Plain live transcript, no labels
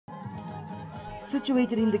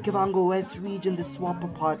Situated in the Kavango West region, the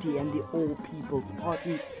Swapo Party and the All People's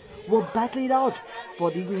Party will battle it out for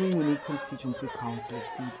the Ncuncuni constituency councillor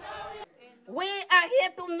seat. We are here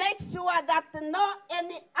to make sure that no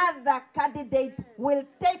any other candidate will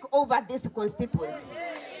take over this constituency.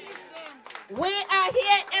 We are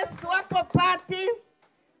here as Swapo Party.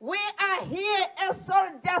 We are here as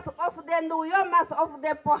soldiers of the Nuyomas, of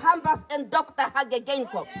the Pohambas and Dr.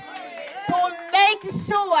 Hagegenko to make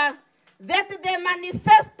sure that the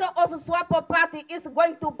manifesto of Swapo Party is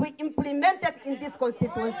going to be implemented in this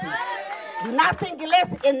constituency. Nothing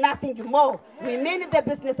less and nothing more. We mean the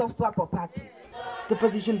business of Swapo Party. The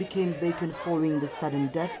position became vacant following the sudden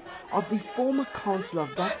death of the former councillor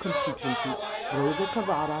of that constituency, Rosa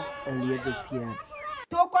Kavara, earlier this year.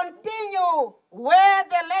 To continue where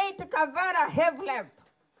the late Kavara have left,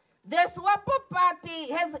 the Swapo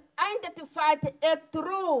Party has identified a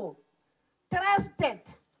true, trusted,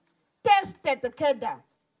 tested cadre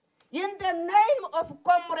in the name of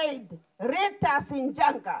Comrade Rita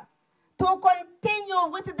Sinjanga to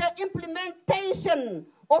continue with the implementation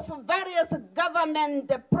of various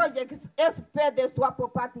government projects as per the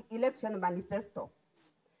Swapo Party election manifesto.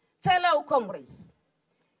 Fellow comrades,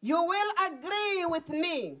 you will agree with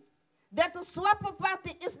me that the Swapo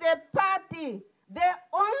Party is the party, the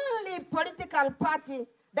only political party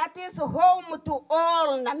that is home to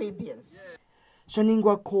all Namibians.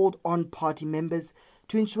 Shaningwa called on party members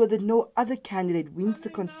to ensure that no other candidate wins the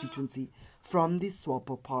constituency from the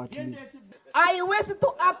Swapo Party. I wish to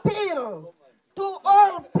appeal to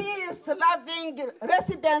all peace-loving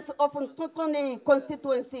residents of Ncuncuni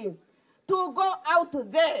constituency to go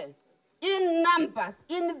out there in numbers,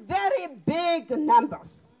 in very big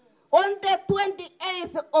numbers, on the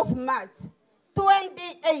 28th of March,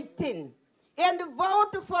 2018, and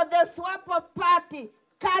vote for the Swapo Party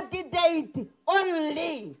candidate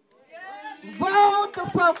only. Vote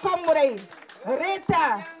for Comrade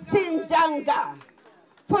Rita Sinjanga.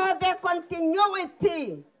 For the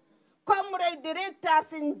continuity, Comrade Rita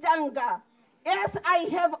Sinjanga, as I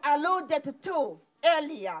have alluded to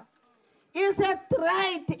earlier, is a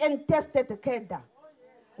tried and tested cadre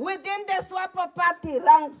within the Swapo Party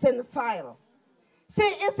ranks and file. She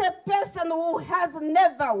is a person who has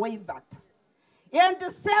never wavered and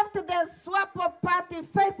served the Swapo Party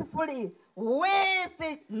faithfully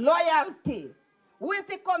with loyalty, with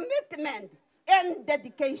commitment and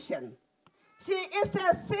dedication. She is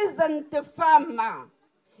a seasoned farmer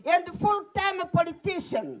and full-time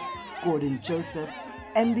politician. Gordon Joseph,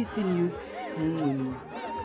 NBC News, Ncuncuni.